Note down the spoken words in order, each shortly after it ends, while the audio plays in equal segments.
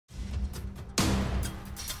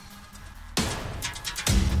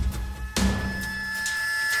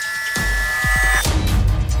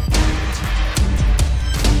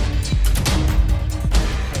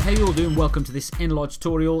welcome to this Enlight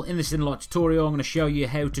tutorial. In this Enlight tutorial I'm going to show you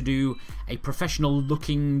how to do a professional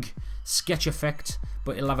looking sketch effect,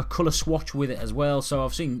 but it'll have a colour swatch with it as well. So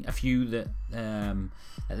I've seen a few that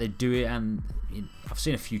they do it, and I've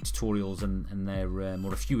seen a few tutorials and they're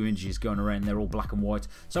or a few images going around, they're all black and white.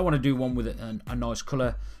 So I want to do one with a nice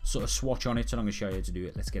colour sort of swatch on it, and I'm going to show you how to do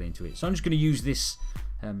it. Let's get into it. So I'm just going to use this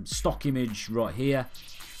stock image right here.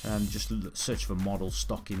 Just search for model,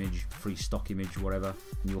 stock image, free stock image, whatever,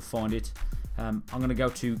 and you'll find it. I'm going to go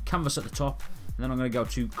to canvas at the top, and then I'm going to go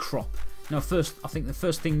to crop. Now first, I think the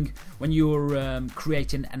first thing when you're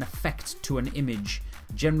creating an effect to an image,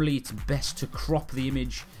 generally it's best to crop the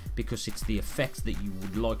image because it's the effect that you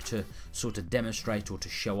would like to sort of demonstrate or to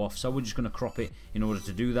show off. So we're just going to crop it in order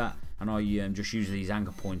to do that, and I just use these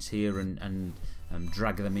anchor points here and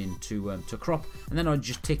drag them in to crop, and then I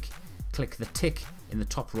just click the tick in the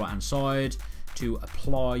top right hand side to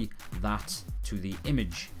apply that to the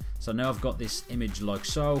image. So now I've got this image like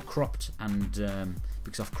so, cropped, and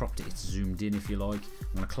because I've cropped it, it's zoomed in if you like.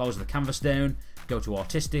 I'm going to close the canvas down, go to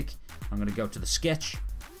artistic, I'm going to go to the sketch.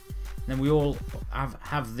 Then we all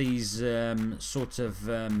have these sort of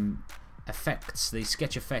effects, these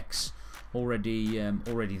sketch effects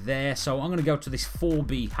already there. So I'm going to go to this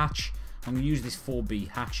 4B hatch. I'm going to use this 4B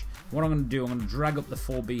hatch. What I'm going to do, I'm going to drag up the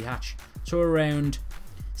 4B hatch to around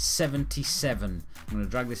 77. I'm going to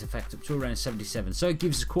drag this effect up to around 77. So it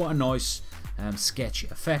gives quite a nice sketch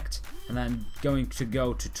effect. And then going to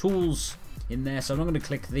go to tools in there. So I'm not going to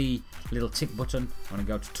click the little tick button. I'm going to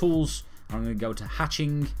go to tools. I'm going to go to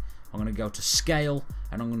hatching. I'm going to go to scale.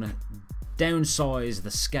 And I'm going to downsize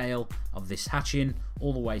the scale of this hatching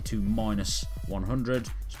all the way to -100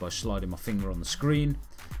 just by sliding my finger on the screen.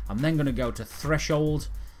 I'm then going to go to threshold,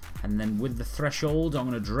 and then with the threshold I'm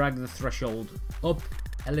going to drag the threshold up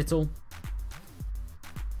a little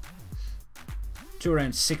to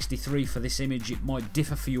around 63 for this image. It might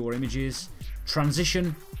differ for your images.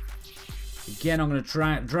 Transition, again I'm going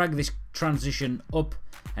to drag this transition up,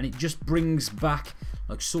 and it just brings back,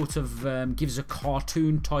 like, sort of gives a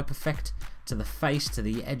cartoon type effect to the face, to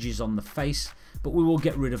the edges on the face, but we will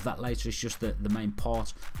get rid of that later. It's just the main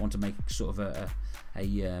part. I want to make sort of a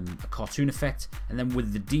cartoon effect. And then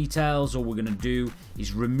with the details, all we're going to do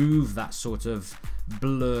is remove that sort of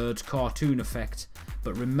blurred cartoon effect,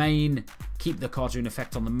 but keep the cartoon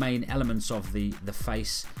effect on the main elements of the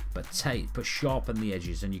face, but sharpen the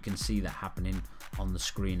edges, and you can see that happening on the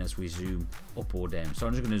screen as we zoom up or down. So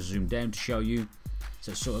I'm just going to zoom down to show you.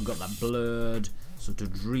 So it's sort of got that blurred, sort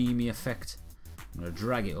of dreamy effect. I'm going to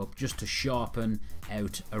drag it up just to sharpen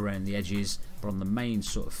out around the edges, but on the main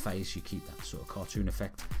sort of face you keep that sort of cartoon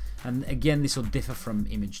effect. And again, this will differ from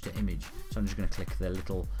image to image. So I'm just going to click the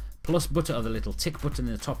little plus button, or the little tick button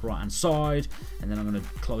in the top right hand side, and then I'm going to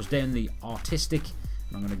close down the artistic,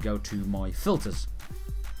 and I'm going to go to my filters.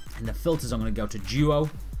 And the filters, I'm going to go to duo.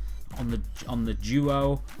 On the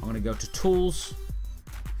duo I'm going to go to tools,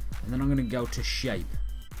 and then I'm going to go to shape.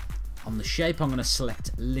 On the shape I'm going to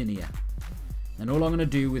select linear. And all I'm going to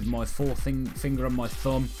do with my finger and my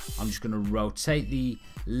thumb, I'm just going to rotate the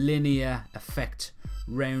linear effect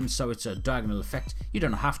round so it's a diagonal effect. You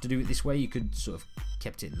don't have to do it this way, you could sort of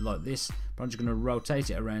kept it like this, but I'm just going to rotate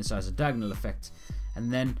it around so it's a diagonal effect.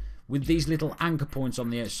 And then with these little anchor points on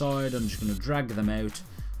the outside, I'm just going to drag them out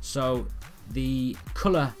so the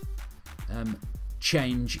colour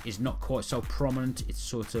change is not quite so prominent. It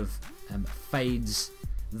sort of fades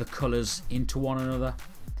the colours into one another.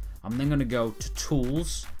 I'm then going to go to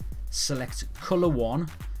tools, select color 1,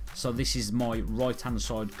 so this is my right hand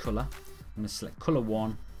side color. I'm going to select color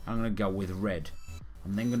 1, I'm going to go with red.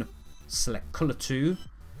 I'm then going to select color 2,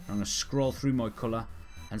 I'm going to scroll through my color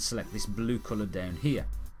and select this blue color down here.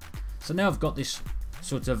 So now I've got this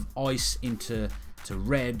sort of ice into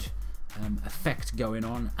red effect going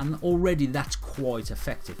on, and already that's quite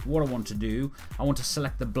effective. What I want to do, I want to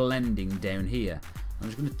select the blending down here. I'm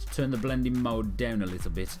just going to turn the blending mode down a little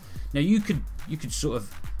bit. Now you could sort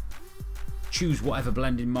of choose whatever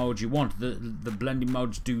blending mode you want. The blending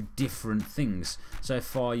modes do different things. So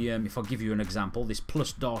if I give you an example, this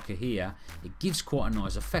plus darker here, it gives quite a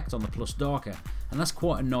nice effect on the plus darker, and that's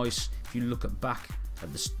quite a nice. If you look back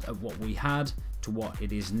at what we had to what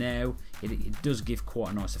it is now, it does give quite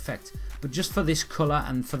a nice effect. But just for this color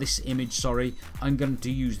and for this image, sorry, I'm going to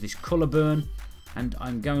use this color burn, and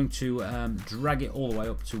I'm going to drag it all the way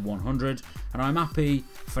up to 100, and I'm happy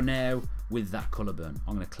for now with that color burn.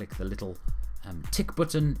 I'm going to click the little tick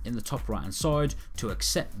button in the top right hand side to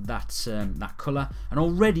accept that that colour, and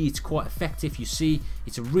already it's quite effective. You see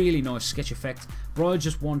it's a really nice sketch effect, but I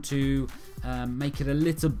just want to make it a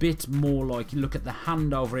little bit more like, look at the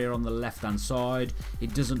hand over here on the left hand side,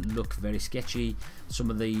 it doesn't look very sketchy. Some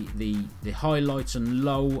of the highlights and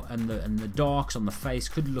low and the darks on the face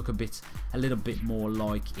could look a little bit more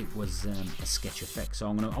like it was a sketch effect. So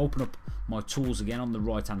I'm going to open up my tools again on the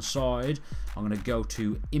right hand side. I'm going to go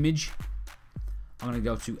to image, I'm going to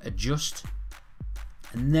go to adjust,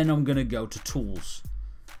 and then I'm going to go to tools.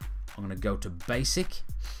 I'm going to go to basic,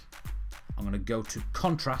 I'm going to go to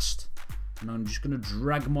contrast, and I'm just going to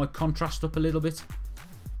drag my contrast up a little bit.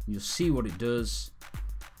 You'll see what it does.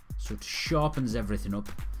 So it sharpens everything up,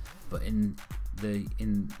 but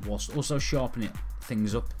whilst also sharpening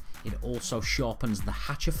things up, it also sharpens the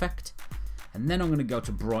hatch effect. And then I'm going to go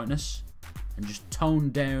to brightness and just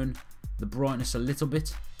tone down the brightness a little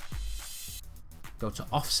bit. Go to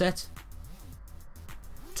offset,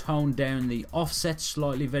 tone down the offset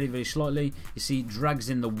slightly, very, very slightly. You see it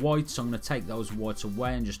drags in the whites, so I'm going to take those whites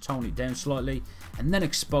away and just tone it down slightly. And then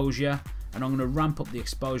exposure, and I'm going to ramp up the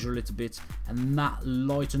exposure a little bit, and that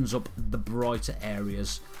lightens up the brighter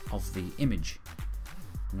areas of the image.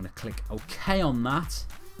 I'm going to click OK on that,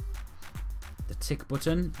 the tick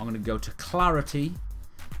button. I'm going to go to clarity,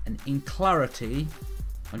 and in clarity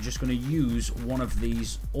I'm just going to use one of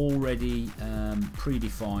these already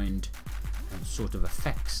predefined sort of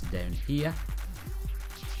effects down here.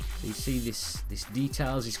 So you see this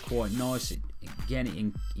details is quite nice. Again,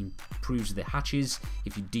 it improves the hatches.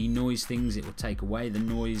 If you denoise things, it will take away the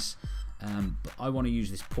noise. But I want to use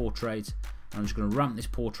this portrait. I'm just going to ramp this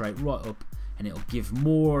portrait right up, and it'll give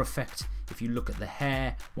more effect. If you look at the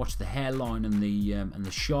hair, watch the hairline and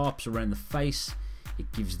the sharps around the face. It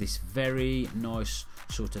gives this very nice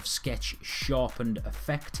sort of sketch sharpened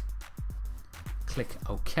effect. Click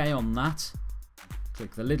OK on that.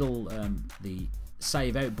 Click the little the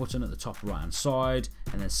save out button at the top right hand side,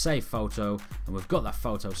 and then save photo, and we've got that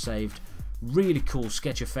photo saved. Really cool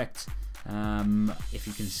sketch effect. If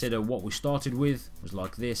you consider what we started with was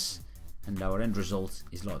like this, and our end result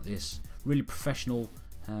is like this. Really professional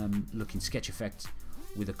looking sketch effect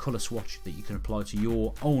with a colour swatch that you can apply to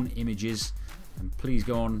your own images. And please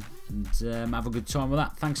go on and have a good time with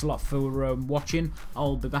that. Thanks a lot for watching.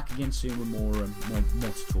 I'll be back again soon with more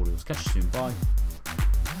tutorials. Catch you soon. Bye.